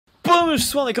Boas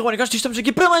pessoal, é que agora estamos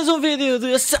aqui para mais um vídeo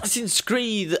de Assassin's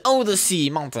Creed Odyssey,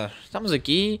 malta. Estamos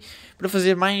aqui para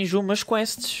fazer mais umas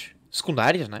quests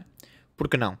secundárias, não é? Por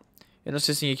que não? Eu não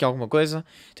sei se tem aqui alguma coisa.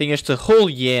 Tem este hull,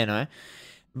 não é?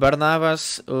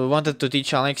 Barnabas wanted to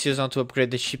teach Alexius how to upgrade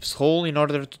the ship's hull in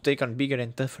order to take on bigger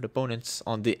and tougher opponents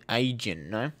on the Aegean,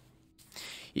 não é?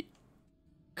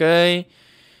 Ok.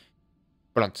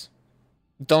 Pronto.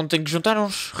 Então tenho que juntar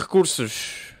uns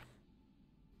recursos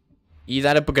e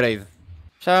dar upgrade.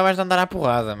 Já vais de andar à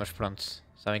porrada, mas pronto.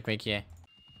 Sabem como é que é.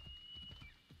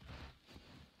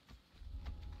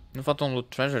 Não falta um loot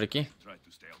treasure aqui?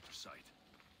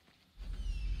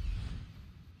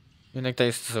 E onde é que está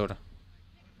esse tesouro?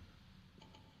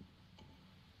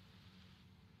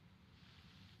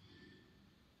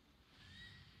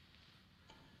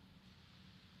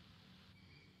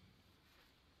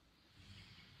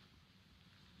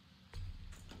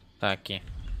 Está aqui.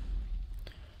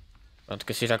 Pronto,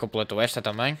 que assim já completou esta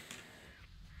também.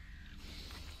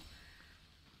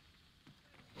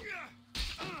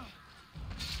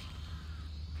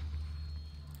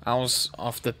 House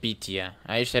of the Pythia.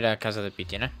 Ah, isto era a casa da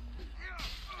Pythia, né?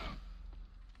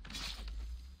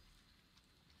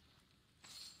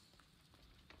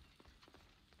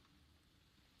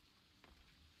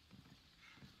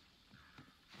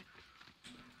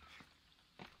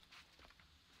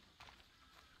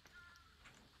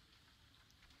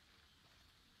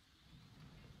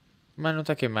 Mas não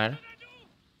está a queimar.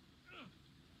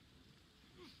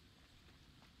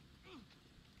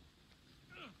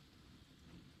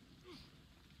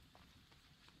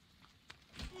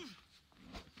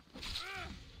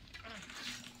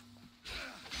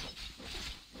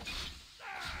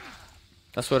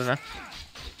 Está suor já.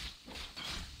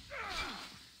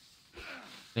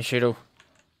 Nem cheirou.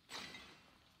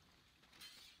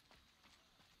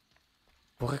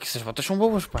 Porra, que essas botas são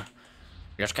boas, pá.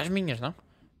 Melhores que as minhas, não?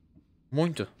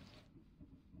 Muito.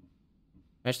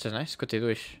 Estas, não é?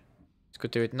 52.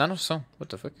 58. Não, não são. What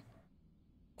the fuck?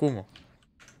 Como?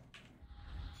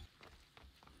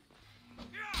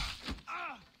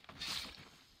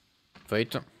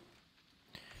 Feito.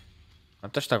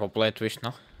 Até está completo isto,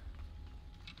 não?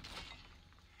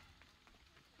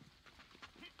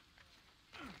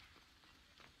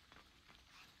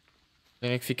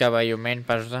 Onde é que ficava aí o man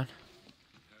para ajudar?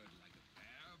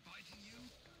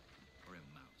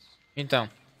 Então.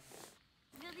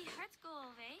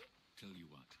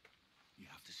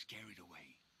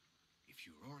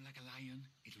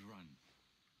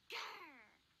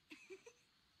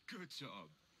 Good job.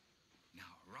 Now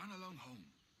run along home.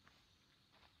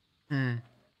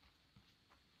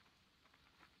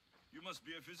 You must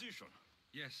be a physician.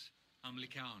 Yes, I'm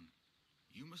Lycaon.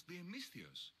 You must be a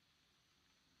Misthios.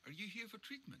 Are you here for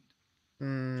treatment?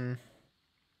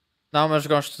 Não, mas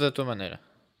gosto da tua maneira.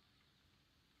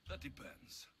 That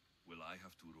depends. Will I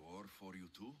have to roar for you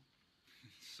too?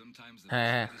 Sometimes the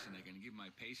best medicine I can give my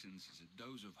patients is a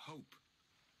dose of hope.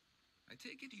 I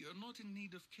take it you're not in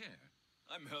need of care.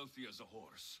 I'm healthy as a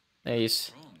horse. É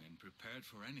isso. Strong and prepared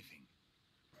for anything.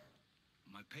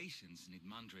 My patients need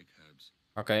mandrake herbs.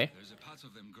 Ok. There's a patch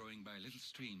of them growing by a little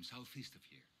stream southeast of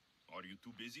here. Are you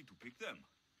too busy to pick them?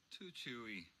 Too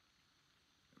chewy.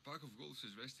 A pack of wolves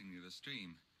is resting near the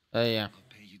stream. Yeah. I'll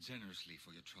pay you generously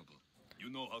for your trouble. You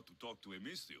know how to talk to a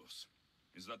Misthios.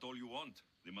 Is that all you want?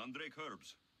 The mandrake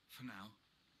herbs? For now.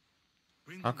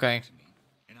 Bring them Okay. back to me,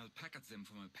 and I'll packet them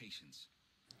for my patients.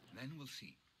 Then we'll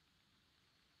see.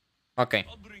 Ok.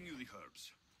 I'll bring you the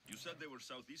herbs. You said they were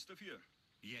southeast of here?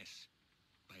 Yes,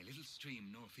 by a little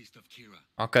stream northeast of Kira.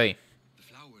 Ok. The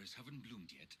flowers haven't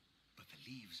bloomed yet, but the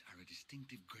leaves are a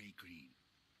distinctive grey-green.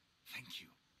 Thank you.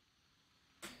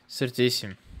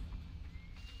 Certíssimo.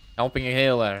 Helping a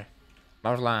healer.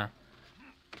 Vamos lá.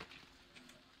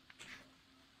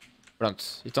 Pronto.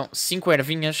 Então, 5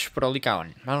 ervinhas para o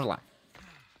Lycaon. Vamos lá.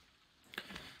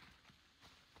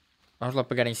 Vamos lá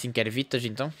pegar em 5 ervitas,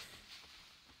 então.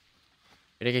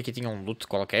 Creio que aqui tinha um loot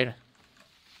qualquer.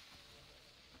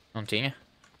 Não tinha?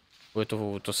 Ou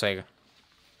eu estou cego?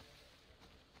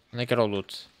 Onde é que era o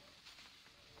loot?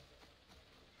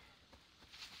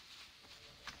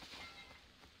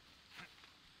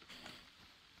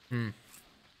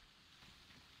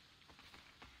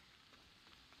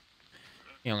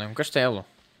 Ele é um castelo.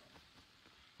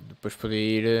 Depois podia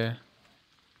ir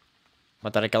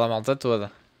matar aquela malta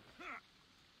toda.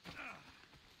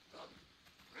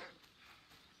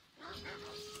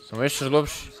 São estes os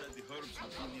lobos? You said the herbs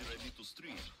would be near a little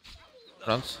stream.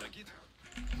 Pronto. Like it?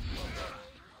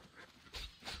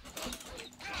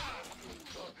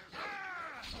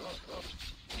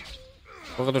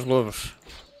 Porra dos lobos.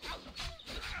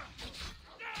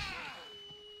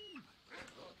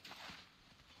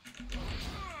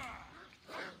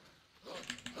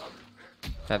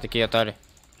 Está aqui, otário.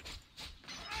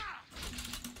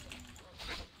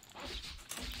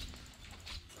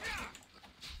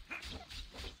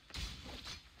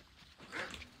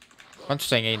 Quantos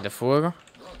tem ainda? Fogo.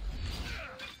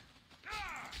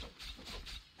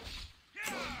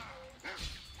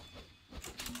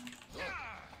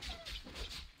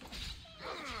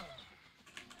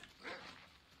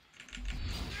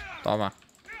 Toma.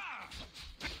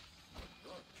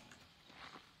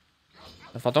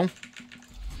 Só falta um.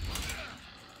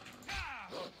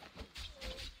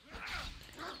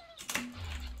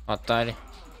 Otário.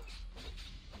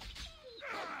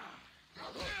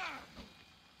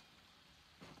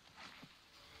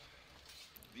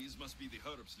 These must be the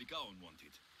herbs Licaon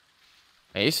wanted.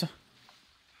 É isso?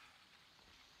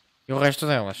 E o resto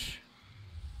delas?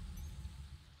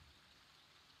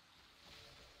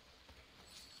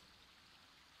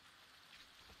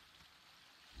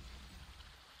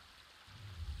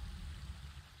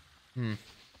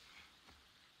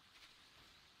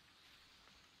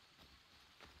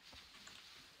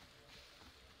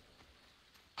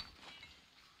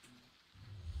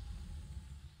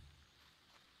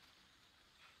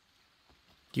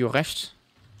 E o resto?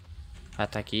 Ah,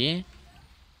 tá aqui.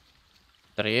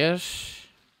 3.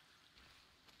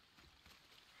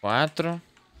 4.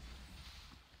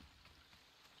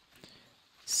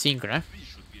 5, né? These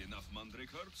should be enough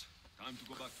mandrake herbs. Time to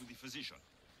go back to the physician.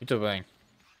 Muito bem.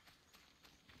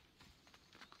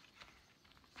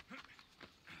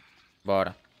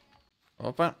 Bora.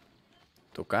 Opa.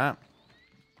 Tô cá.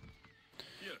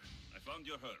 Here, I found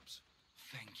your herbs.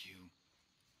 Thank you.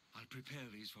 I'll prepare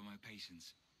these for my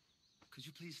patients. Could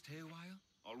you please stay a while?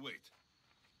 I'll wait.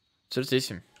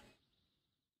 Certíssimo.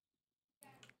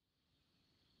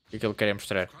 O que é que ele quer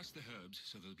mostrar? Crush the herbs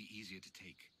so they'll be easier to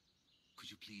take. Could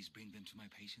you please bring them to my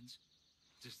patients?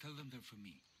 Just tell them they're from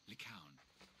me, Licaon.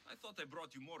 I thought I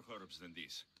brought you more herbs than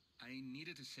this. I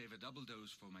needed to save a double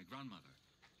dose for my grandmother.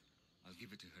 I'll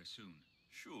give it to her soon.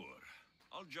 Sure.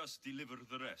 I'll just deliver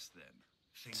the rest then.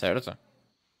 Thank you. Certo.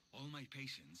 All my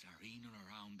patients are in or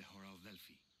around the Hora of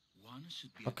Delphi. One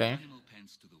should be Okay. at the animal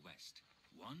pens to the west.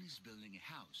 One is building a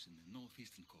house in the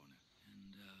northeastern corner.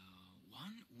 And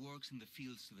one works in the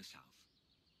fields to the south.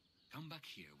 Come back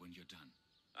here when you're done.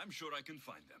 I'm sure I can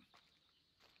find them.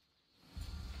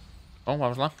 Bom,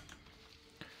 vamos lá.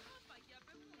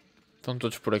 Estão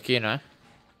todos por aqui, não é?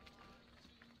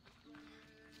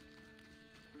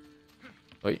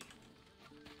 Oi.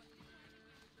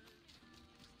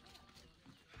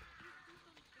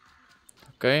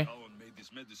 Ok. Licaon made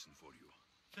this medicine for you.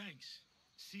 Thanks.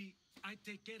 See, I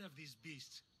take care of these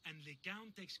beasts, and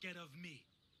Lecaon takes care of me.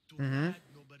 Too Mhm. bad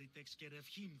nobody takes care of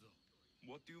him, though.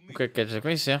 What do you O mean? que é que quer dizer com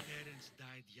isso? É? Parents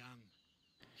died young.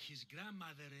 His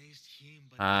grandmother raised him,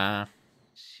 but Ah,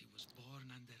 she was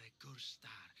born under a cursed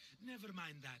star. Never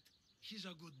mind that. He's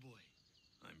a good boy.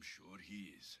 I'm sure he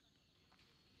is.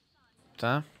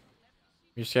 tá.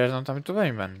 Este gajo não está muito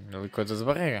bem, mano. Ali coisa de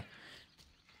barriga.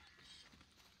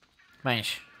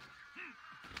 Mas.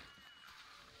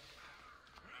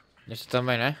 Este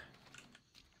também, né?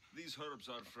 These herbs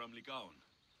are from Licaon.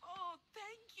 Oh,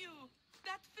 thank you.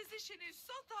 That physician is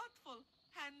so thoughtful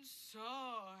and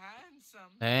so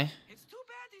handsome. É. It's too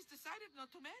bad he's decided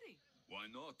not to marry. Why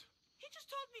not? He just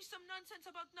told me some nonsense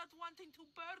about not wanting to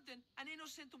burden an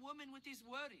innocent woman with his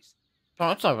worries.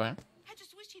 Pronto, está bem. I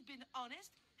just wish he'd been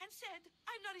honest and said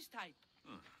I'm not his type.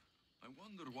 I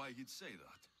wonder why he'd say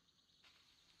that.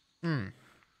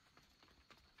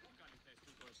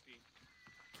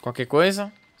 Qualquer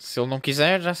coisa, se ele não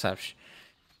quiser, já sabes.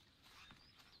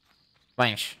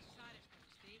 Bens.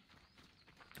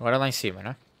 Agora lá em cima,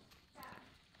 né?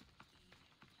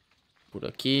 Por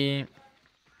aqui.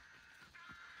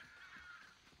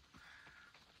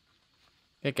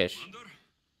 O que é que és? Commander,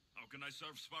 how can I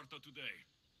serve Sparta today?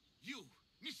 You,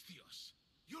 Misthios,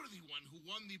 you're the one who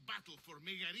won the battle for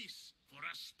Megaris, for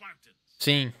us Spartans.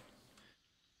 Sim.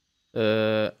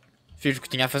 Fiz o que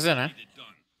tinha a fazer, né? Get it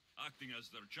done. Acting as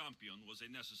their champion was a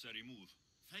necessary move.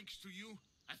 Thanks to you,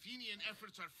 Athenian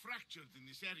efforts are fractured in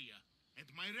this area, and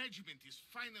my regiment is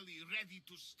finally ready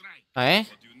to strike. Ah, é?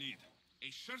 What do you need?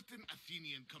 A certain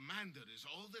Athenian commander is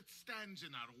all that stands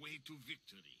in our way to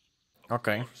victory.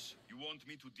 Ok. Of course, you want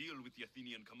me to deal with the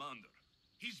Athenian commander.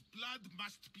 His blood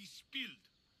must be spilled.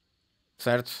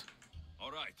 Certo.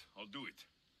 All right, I'll do it.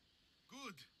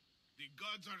 Good. The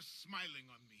gods are smiling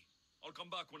on me. I'll come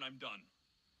back when I'm done.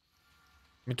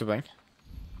 Muito bem.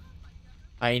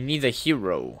 I need a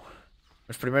hero.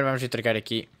 Mas primeiro vamos entregar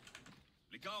aqui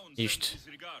Licaon isto. sends his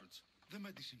regards. The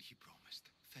medicine he promised.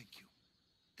 Thank you.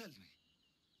 Tell me,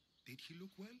 did he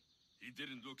look well? He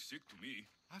didn't look sick to me.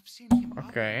 I've seen him out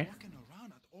Okay. walking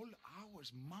around at all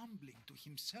hours, mumbling to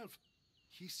himself.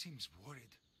 He seems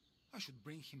worried. I should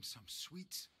bring him some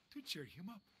sweets to cheer him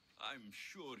up. I'm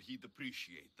sure he'd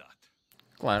appreciate that.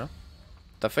 Claro.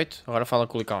 Está feito. Agora fala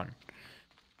com o Licone.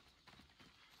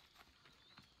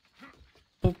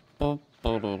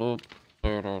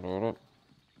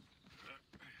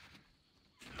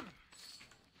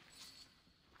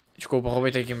 Desculpa,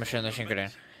 roubei-te aqui umas cenas sem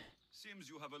querer. Seems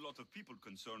you have a lot of people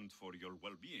concerned for your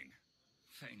well-being.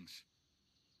 Thanks.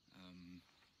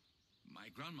 My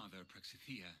grandmother,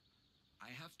 Praxithea, I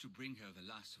have to bring her the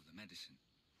last of the medicine.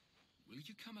 Will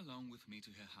you come along with me to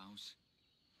her house?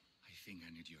 I think I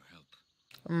need your help.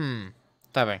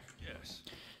 Tá bem. Yes.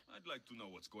 I'd like to know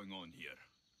what's going on here.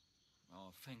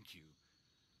 Oh, thank you.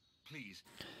 Please,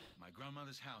 my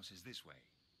grandmother's house is this way.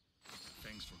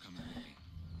 Thanks for coming with me.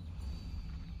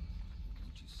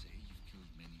 Would you say you've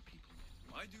killed many people?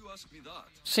 Why do you ask me that?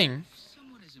 Sim. If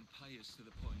someone is impious to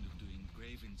the point of doing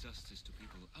grave injustice to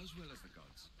people as well as the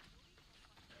gods,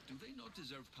 do they not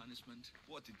deserve punishment?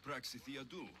 What did Praxithea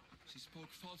do? She spoke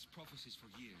false prophecies for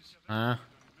years. Ah.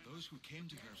 Those who came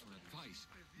to her for advice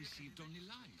received only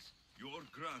lies. Your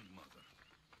grandmother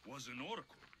was an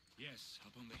oracle. Yes,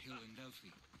 up on the hill in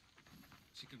Delphi.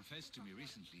 She confessed to me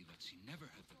recently that she never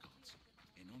heard the gods,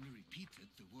 and only repeated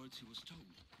the words she was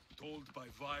told. Told by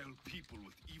vile people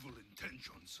with evil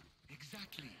intentions.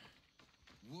 Exactly.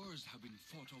 Wars have been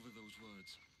fought over those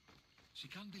words. She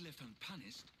can't be left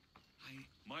unpunished.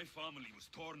 My family was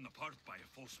torn apart by a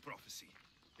false prophecy.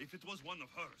 If it was one of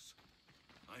hers,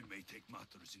 I may take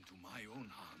matters into my own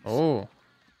hands. Oh.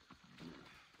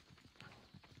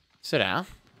 Será?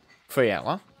 Foi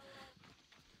ela?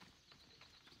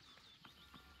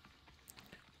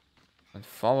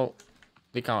 Follow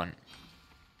Licone.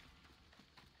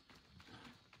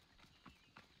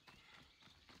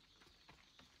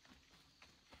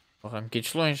 Porra, me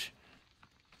quites longe.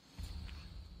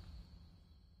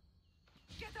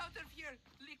 Get out of here,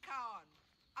 Lycaon.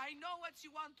 I know what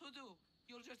you want to do.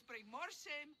 You'll just bring more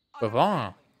shame on Tá our bom?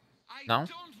 family. I No?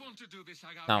 don't want to do this,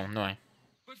 Agave. Não, não é.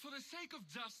 But for the sake of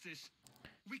justice,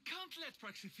 we can't let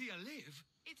Praxithea live.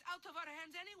 It's out of our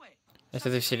hands anyway. Esta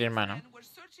deve ser a irmã, não? Men were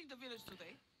searching the village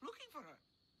today, looking for her.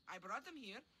 I brought them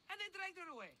here, and they dragged her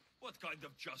away. What kind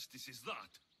of justice is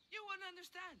that? You won't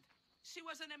understand. She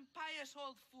was an impious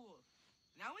old fool.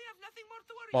 Now we have nothing more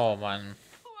to worry Oh, about. mano.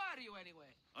 Who are you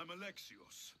anyway? I'm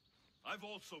Alexios. I've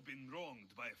also been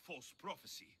wronged by a false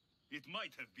prophecy. It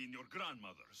might have been your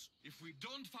grandmother's. If we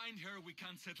don't find her, we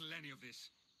can't settle any of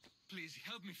this. Please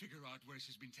help me figure out where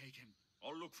she's been taken.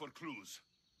 I'll look for clues.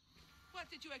 What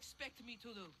did you expect me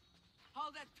to do?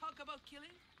 All that talk about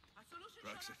killing? A solution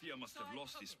shall Praxithea not- must so have I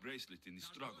lost took this it. bracelet in the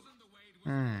struggle.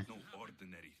 Hum, No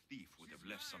ordinary thief would have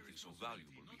left something so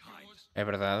valuable behind. é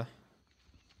verdade.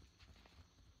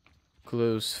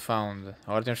 Clues found.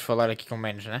 Agora temos que falar aqui com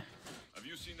menos, né? Have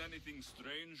you seen anything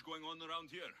strange going on around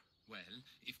here? Well,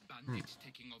 if bandits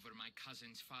taking over my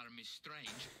cousin's farm is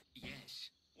strange,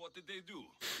 yes. What did they do?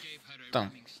 Gave her a Então.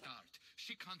 running start.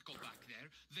 She can't go back there.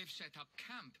 They've set up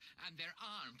camp, and they're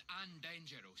armed and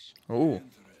dangerous.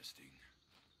 Interesting.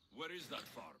 Where is that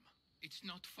farm? It's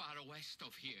not far west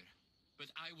of here,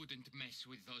 but I wouldn't mess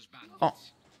with those bandits. Oh.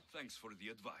 Thanks for the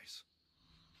advice.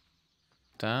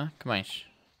 Tá, que mais?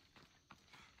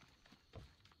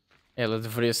 Ela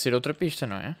deveria ser outra pista,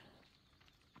 não é?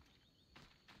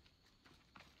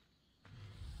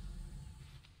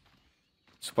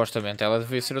 Supostamente ela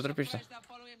deveria ser outra pista. I'm surprised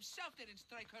Apollo himself didn't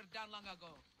strike her down long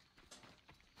ago.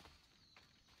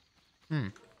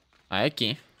 Ah, é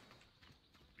aqui.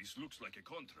 This looks like a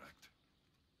contract.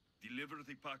 Deliver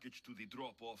the package to the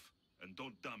drop-off and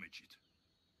don't damage it.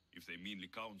 If they mean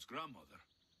Lycaon's grandmother,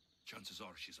 chances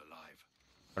are she's alive.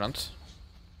 Pronto.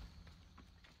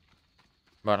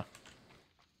 Bora.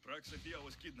 Praxithea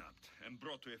was kidnapped and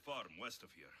brought to a farm west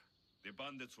of here. The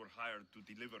bandits were hired to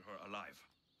deliver her alive.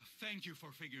 Thank you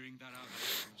for figuring that out,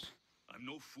 Alexios. I'm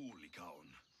no fool, Lycaon.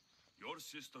 Your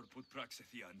sister put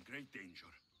Praxithea in great danger,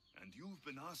 and you've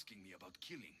been asking me about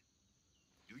killing.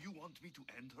 Do you want me to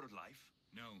end her life?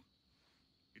 No,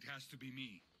 it has to be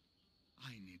me.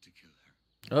 I need to kill her.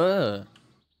 Ah,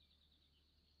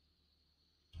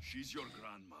 She's your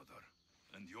grandmother,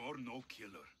 and you're no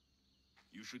killer.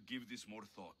 You should give this more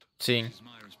thought. sim. It's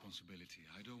my responsibility.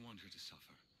 I don't want her to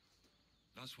suffer.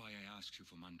 That's why I asked you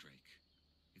for Mandrake.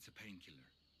 It's a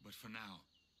painkiller. But for now,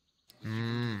 will you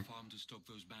go to the farm to stop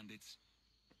those bandits?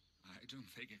 I don't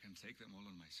think I can take them all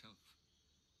on myself.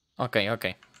 Ok,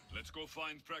 ok. Let's go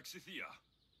find Praxithea.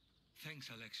 Thanks,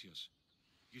 Alexios.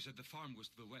 You said the farm was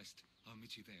to the west. I'll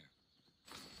meet you there.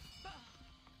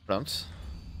 Pronto.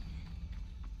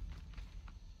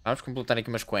 Vamos completar aqui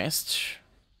umas quests.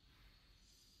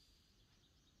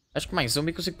 Acho que mais uma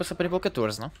e consigo passar para nível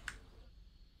 14, não?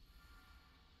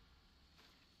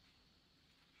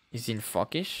 Is in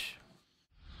focus.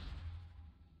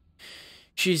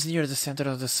 She is near the center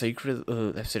of the sacred...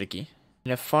 deve ser aqui.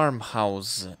 In a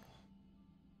farmhouse.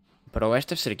 Para o oeste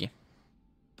deve ser aqui.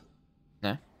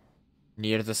 Né?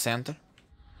 Near the center.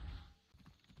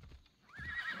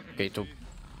 Ok,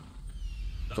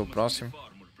 estou próximo.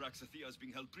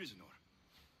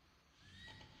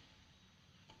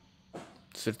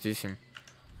 Certíssimo.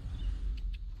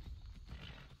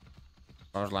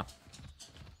 Vamos lá.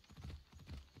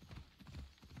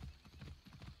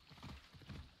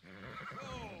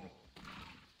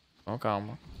 Com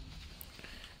calma.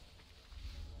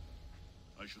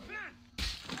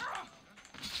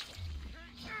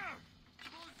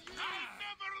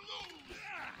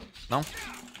 Não?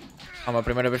 Uma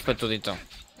primeira vez para tudo então.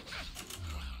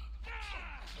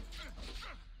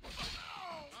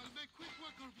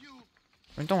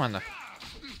 Então anda.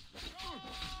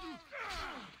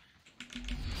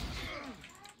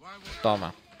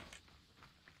 Toma.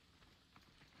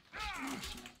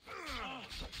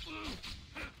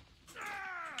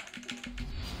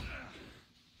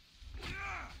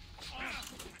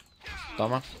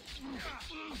 Toma.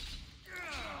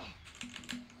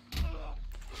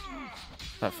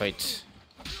 Está feito.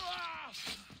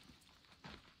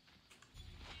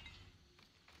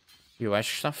 Eu acho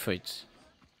que está feito.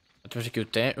 Temos aqui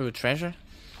o Treasure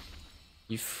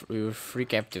e o Free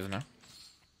Captive, não é?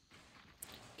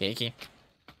 Ok, aqui.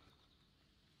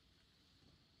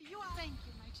 Thank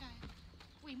you, my child.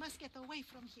 We must get away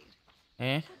from here.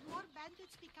 É? Could more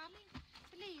bandits be coming?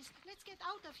 Please, let's get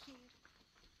out of here.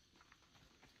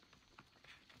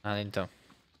 Ah, então.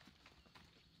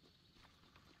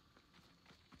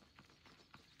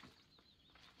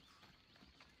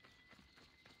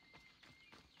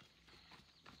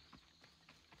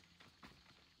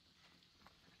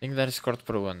 Tenho que dar esse corte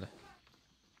para onde?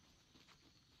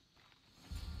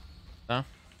 Tá?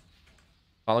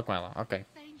 Fala com ela, ok.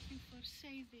 Thank you for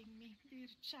saving me, dear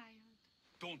child.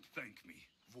 Don't thank me,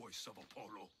 voice of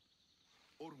Apollo.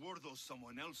 Or were those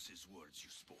someone else's words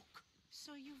you spoke?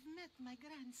 So you've met my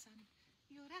grandson.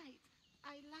 You're right.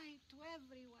 I lied to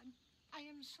everyone. I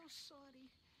am so sorry.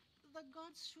 The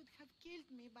gods should have killed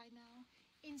me by now.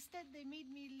 Instead, they made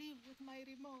me live with my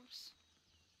remorse.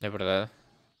 É verdade.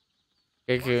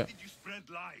 Que é Why que... did you spread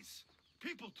lies?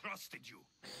 People trusted you.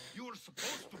 You were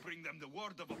supposed to bring them the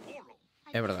word of Apollo.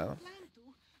 I É verdade. didn't plan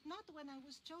to, not when I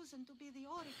was chosen to be the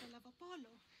oracle of Apollo.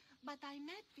 But I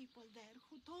met people there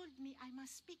who told me I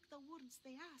must speak the words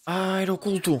they asked. Ah, era o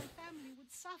culto. My family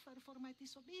would suffer for my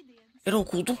disobedience. Era o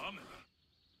culto? Pamela,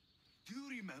 do you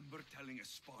remember telling a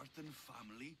Spartan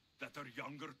family that their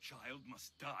younger child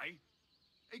must die?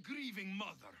 A grieving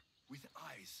mother with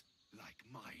eyes like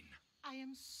mine. I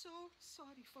am so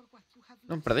sorry for what you have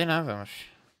Não lost. perdi nada, mas...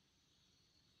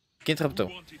 Quem te raptou?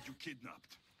 Who wanted you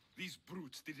kidnapped? These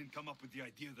brutes didn't come up with the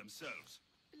idea themselves.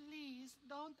 Please,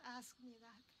 don't ask me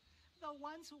that. The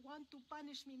ones who want to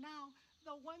punish me now,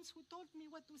 the ones who told me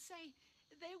what to say,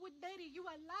 they would bury you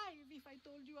alive if I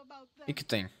told you about them. E que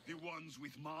tem? The ones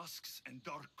with masks and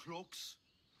dark cloaks?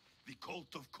 The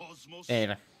cult of Cosmos?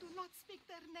 Era. Do not speak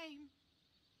their name.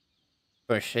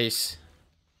 Pois, é isso.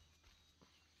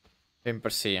 Bem me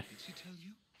parecia. Did she tell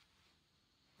you?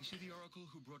 Is she the oracle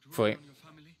who brought ruin Foi. on your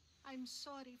family? I'm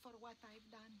sorry for what I've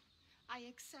done. I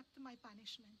accept my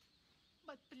punishment.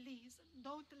 But please,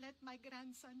 don't let my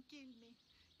grandson kill me.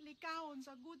 Lycaon's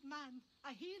a good man,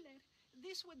 a healer.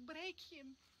 This would break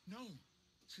him. No,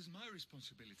 this is my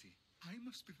responsibility. I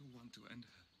must be the one to end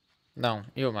her. Não,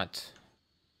 eu mato.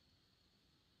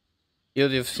 Eu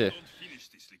devo ser. Don't finish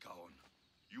this, Lycaon.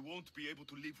 You won't be able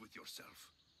to live with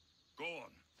yourself. Go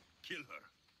on, kill her.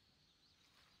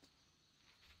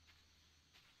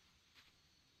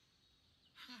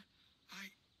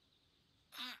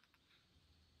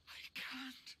 I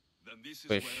can't. Then this is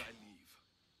Pois. where I live.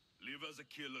 Live as a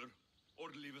killer or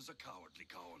live as a coward,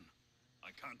 Lycaon.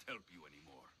 I can't help you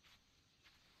anymore.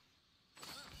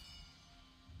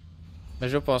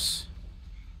 Mas eu posso.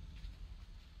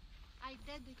 I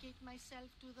dedicate myself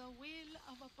to the will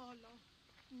of Apollo.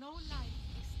 No life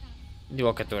is stand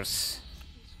Nível 14. his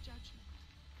judgment.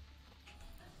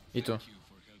 E tu? Thank you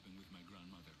for helping with my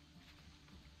grandmother.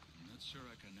 I'm not sure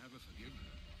I can ever forgive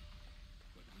her,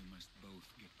 but we must both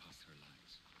get past her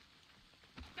lies.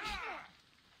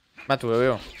 Mato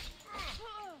eu.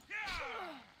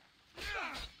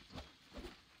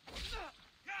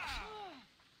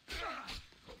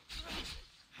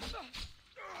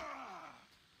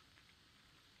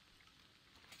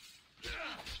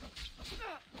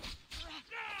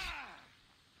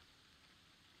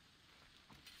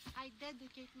 I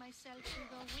dedicate myself to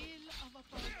the will of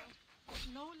Apollo.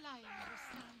 No lying this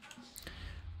time.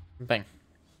 Bem,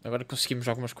 agora conseguimos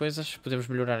algumas coisas. Podemos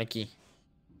melhorar aqui.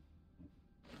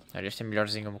 Olha, este é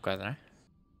melhorzinho um bocado, não é?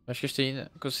 Acho que este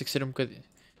ainda consegue ser um bocadinho.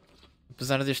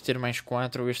 Apesar deste ter mais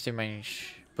 4, este tem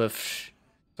mais buffs.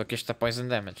 Só que este está poison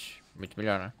damage. Muito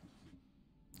melhor, não é?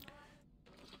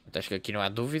 Então, acho que aqui não há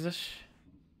dúvidas.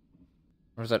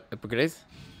 Vamos dar upgrade.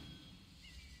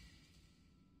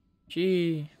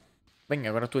 Bem,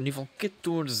 agora estou a nível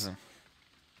 14.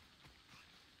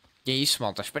 E é isso,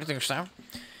 malta. Espero que tenham gostado.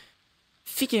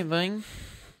 Fiquem bem.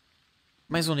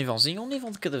 Mais um nívelzinho. Um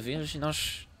nível de cada vez. E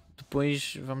nós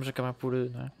depois vamos acabar por...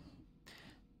 Não é?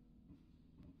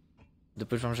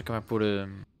 Depois vamos acabar por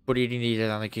ir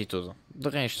dando aqui tudo. De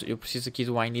resto, eu preciso aqui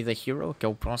do I Need a Hero, que é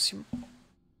o próximo.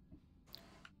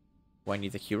 O I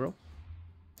Need a Hero.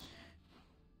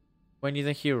 O I Need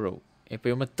a Hero é para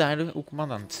eu matar o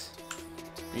comandante.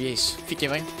 E é isso. Fiquem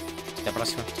bem. Até a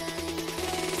próxima.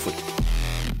 Fui.